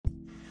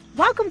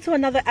Welcome to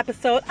another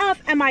episode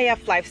of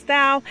MIF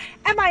Lifestyle.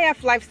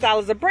 MIF Lifestyle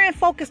is a brand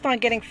focused on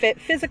getting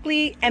fit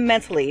physically and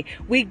mentally.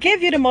 We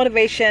give you the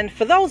motivation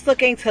for those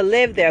looking to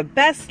live their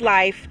best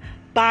life,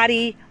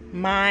 body,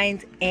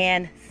 mind,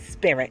 and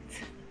spirit.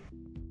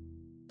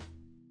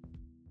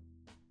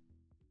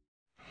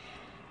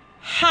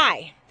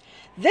 Hi,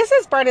 this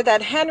is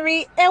Bernadette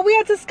Henry, and we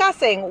are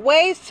discussing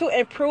ways to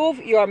improve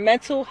your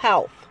mental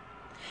health.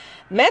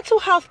 Mental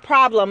health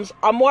problems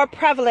are more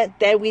prevalent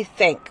than we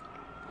think.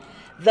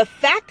 The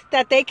fact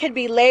that they can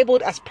be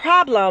labeled as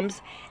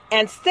problems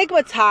and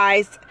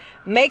stigmatized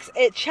makes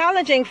it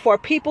challenging for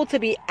people to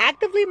be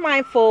actively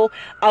mindful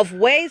of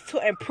ways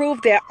to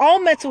improve their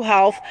own mental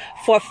health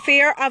for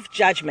fear of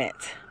judgment.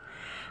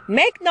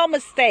 Make no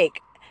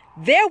mistake,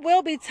 there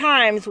will be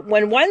times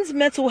when one's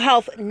mental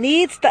health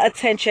needs the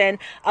attention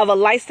of a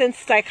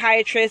licensed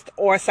psychiatrist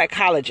or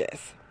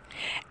psychologist.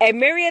 A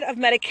myriad of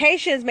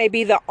medications may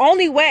be the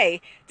only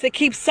way to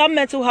keep some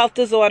mental health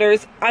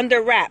disorders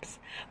under wraps,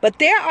 but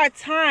there are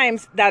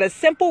times that a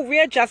simple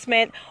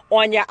readjustment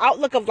on your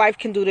outlook of life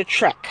can do the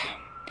trick.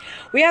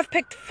 We have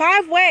picked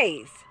 5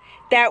 ways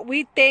that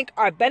we think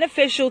are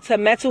beneficial to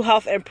mental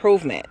health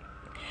improvement.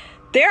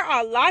 There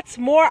are lots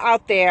more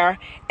out there,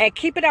 and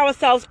keeping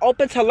ourselves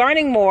open to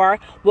learning more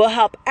will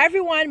help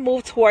everyone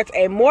move towards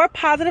a more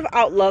positive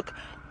outlook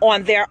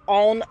on their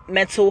own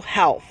mental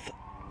health.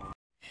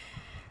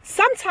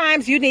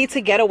 Sometimes you need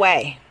to get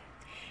away.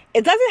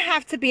 It doesn't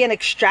have to be an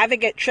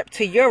extravagant trip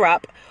to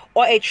Europe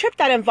or a trip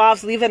that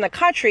involves leaving the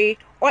country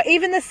or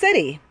even the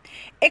city.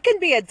 It can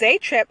be a day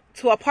trip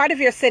to a part of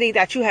your city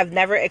that you have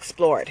never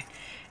explored.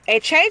 A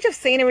change of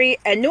scenery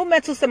and new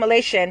mental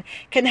stimulation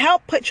can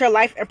help put your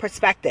life in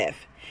perspective,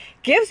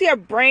 gives your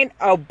brain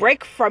a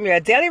break from your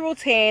daily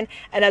routine,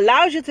 and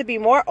allows you to be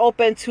more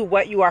open to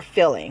what you are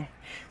feeling.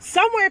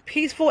 Somewhere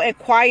peaceful and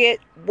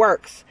quiet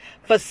works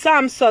for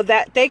some so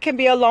that they can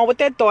be alone with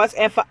their thoughts,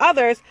 and for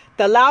others,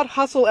 the loud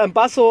hustle and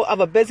bustle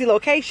of a busy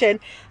location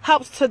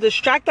helps to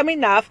distract them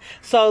enough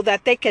so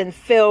that they can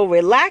feel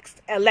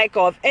relaxed and let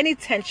go of any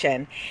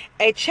tension.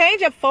 A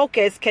change of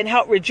focus can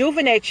help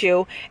rejuvenate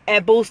you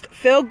and boost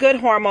feel-good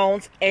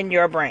hormones in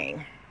your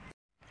brain.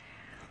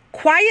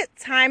 Quiet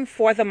time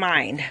for the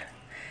mind.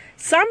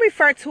 Some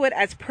refer to it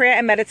as prayer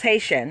and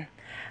meditation.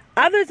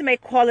 Others may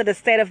call it a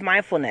state of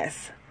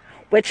mindfulness.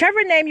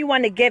 Whichever name you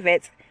want to give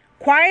it,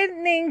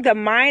 quietening the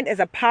mind is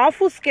a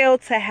powerful skill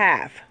to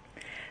have.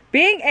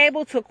 Being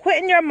able to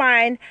quieten your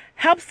mind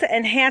helps to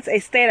enhance a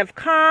state of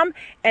calm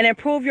and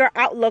improve your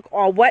outlook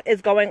on what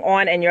is going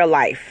on in your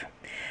life.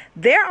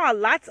 There are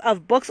lots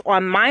of books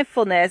on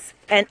mindfulness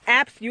and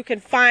apps you can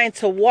find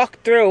to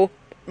walk through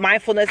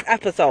mindfulness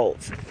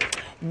episodes.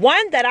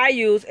 One that I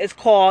use is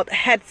called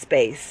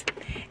Headspace,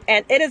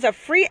 and it is a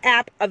free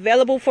app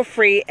available for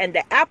free in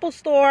the Apple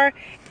Store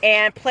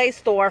and Play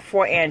Store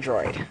for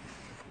Android.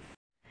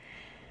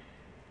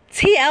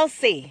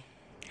 TLC.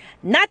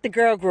 Not the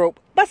girl group,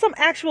 but some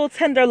actual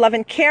tender love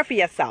and care for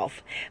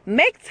yourself.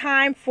 Make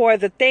time for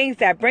the things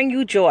that bring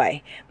you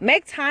joy.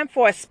 Make time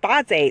for a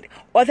spa date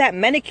or that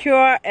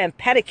manicure and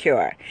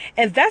pedicure.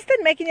 Invest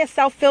in making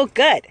yourself feel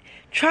good.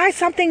 Try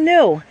something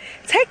new.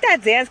 Take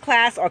that dance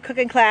class or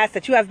cooking class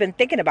that you have been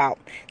thinking about.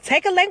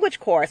 Take a language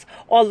course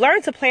or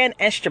learn to play an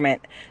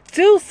instrument.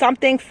 Do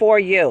something for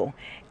you.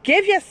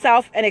 Give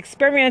yourself an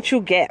experiential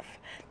gift.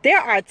 There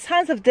are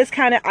tons of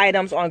discounted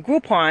items on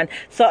Groupon,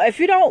 so if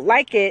you don't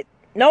like it,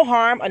 no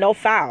harm or no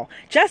foul.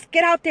 Just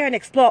get out there and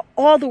explore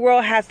all the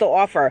world has to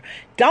offer.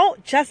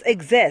 Don't just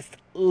exist,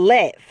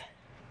 live.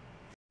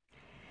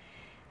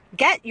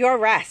 Get your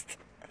rest.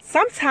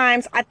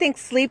 Sometimes I think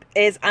sleep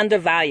is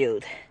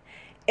undervalued.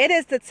 It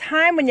is the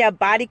time when your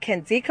body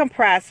can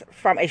decompress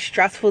from a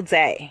stressful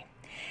day,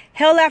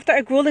 heal after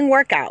a grueling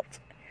workout,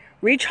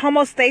 reach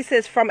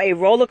homeostasis from a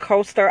roller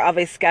coaster of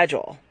a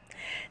schedule.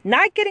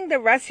 Not getting the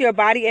rest your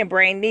body and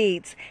brain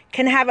needs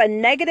can have a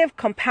negative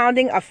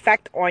compounding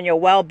effect on your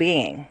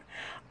well-being.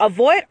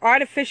 Avoid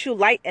artificial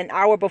light an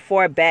hour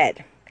before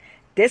bed.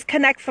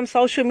 Disconnect from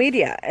social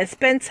media and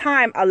spend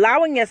time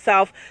allowing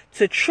yourself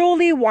to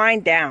truly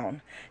wind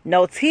down.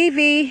 No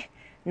TV,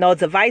 no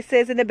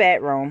devices in the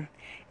bedroom.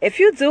 If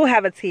you do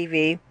have a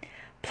TV,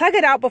 plug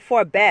it out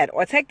before bed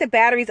or take the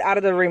batteries out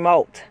of the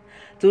remote.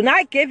 Do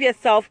not give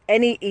yourself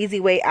any easy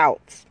way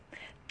out.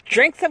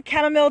 Drink some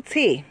chamomile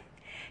tea.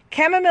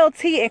 Chamomile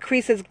tea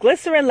increases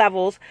glycerin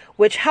levels,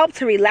 which help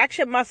to relax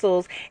your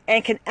muscles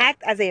and can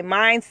act as a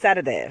mind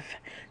sedative.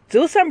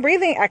 Do some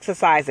breathing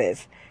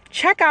exercises.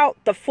 Check out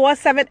the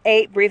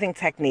 4-7-8 breathing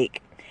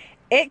technique.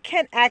 It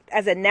can act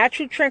as a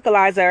natural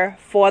tranquilizer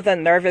for the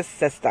nervous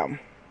system.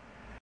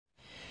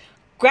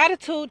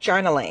 Gratitude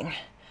journaling.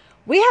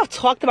 We have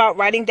talked about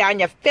writing down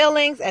your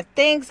feelings and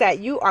things that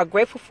you are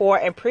grateful for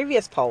in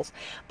previous posts,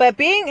 but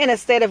being in a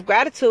state of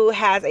gratitude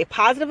has a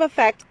positive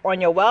effect on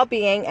your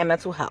well-being and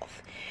mental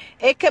health.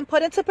 It can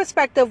put into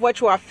perspective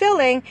what you are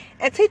feeling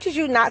and teaches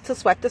you not to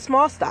sweat the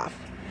small stuff.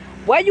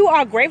 What you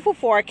are grateful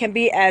for can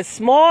be as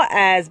small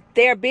as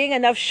there being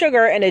enough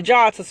sugar in a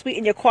jar to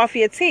sweeten your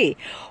coffee or tea,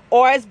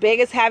 or as big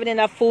as having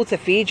enough food to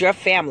feed your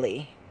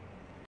family.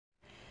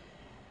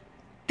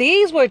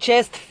 These were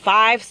just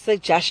 5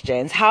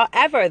 suggestions.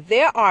 However,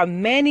 there are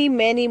many,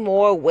 many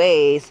more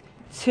ways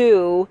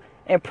to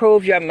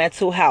improve your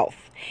mental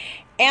health.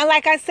 And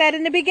like I said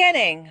in the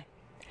beginning,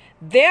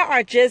 there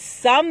are just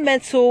some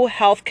mental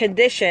health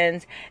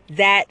conditions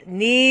that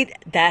need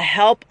the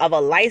help of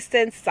a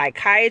licensed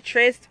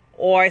psychiatrist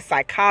or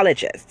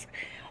psychologist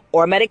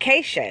or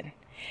medication.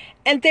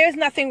 And there's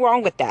nothing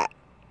wrong with that.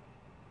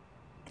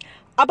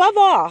 Above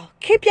all,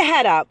 keep your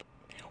head up.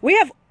 We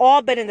have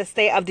all been in a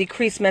state of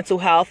decreased mental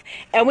health,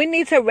 and we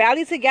need to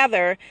rally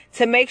together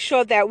to make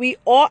sure that we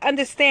all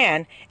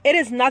understand it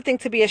is nothing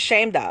to be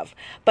ashamed of,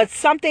 but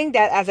something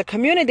that as a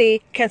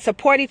community can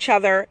support each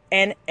other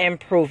in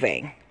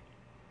improving.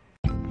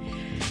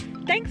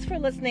 Thanks for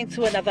listening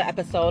to another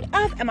episode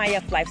of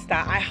MIF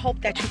Lifestyle. I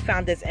hope that you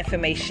found this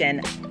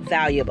information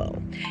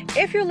valuable.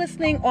 If you're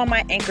listening on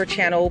my Anchor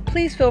channel,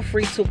 please feel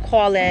free to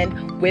call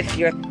in with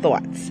your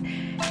thoughts.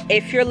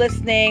 If you're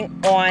listening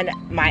on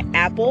my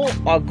Apple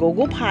or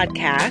Google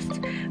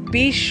podcast,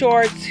 be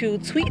sure to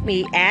tweet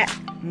me at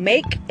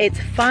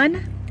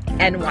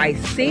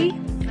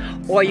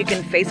MakeItFunNYC, or you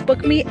can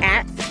Facebook me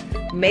at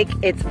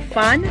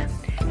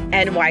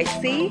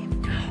MakeItFunNYC,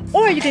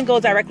 or you can go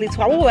directly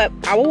to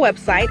our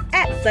website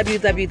at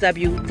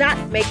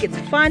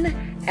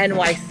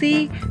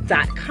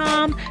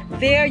www.makeitfunnyc.com.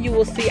 There you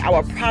will see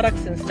our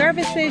products and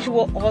services. You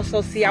will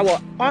also see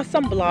our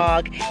awesome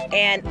blog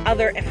and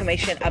other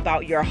information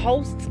about your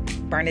host,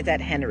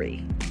 Bernadette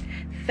Henry.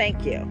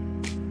 Thank you.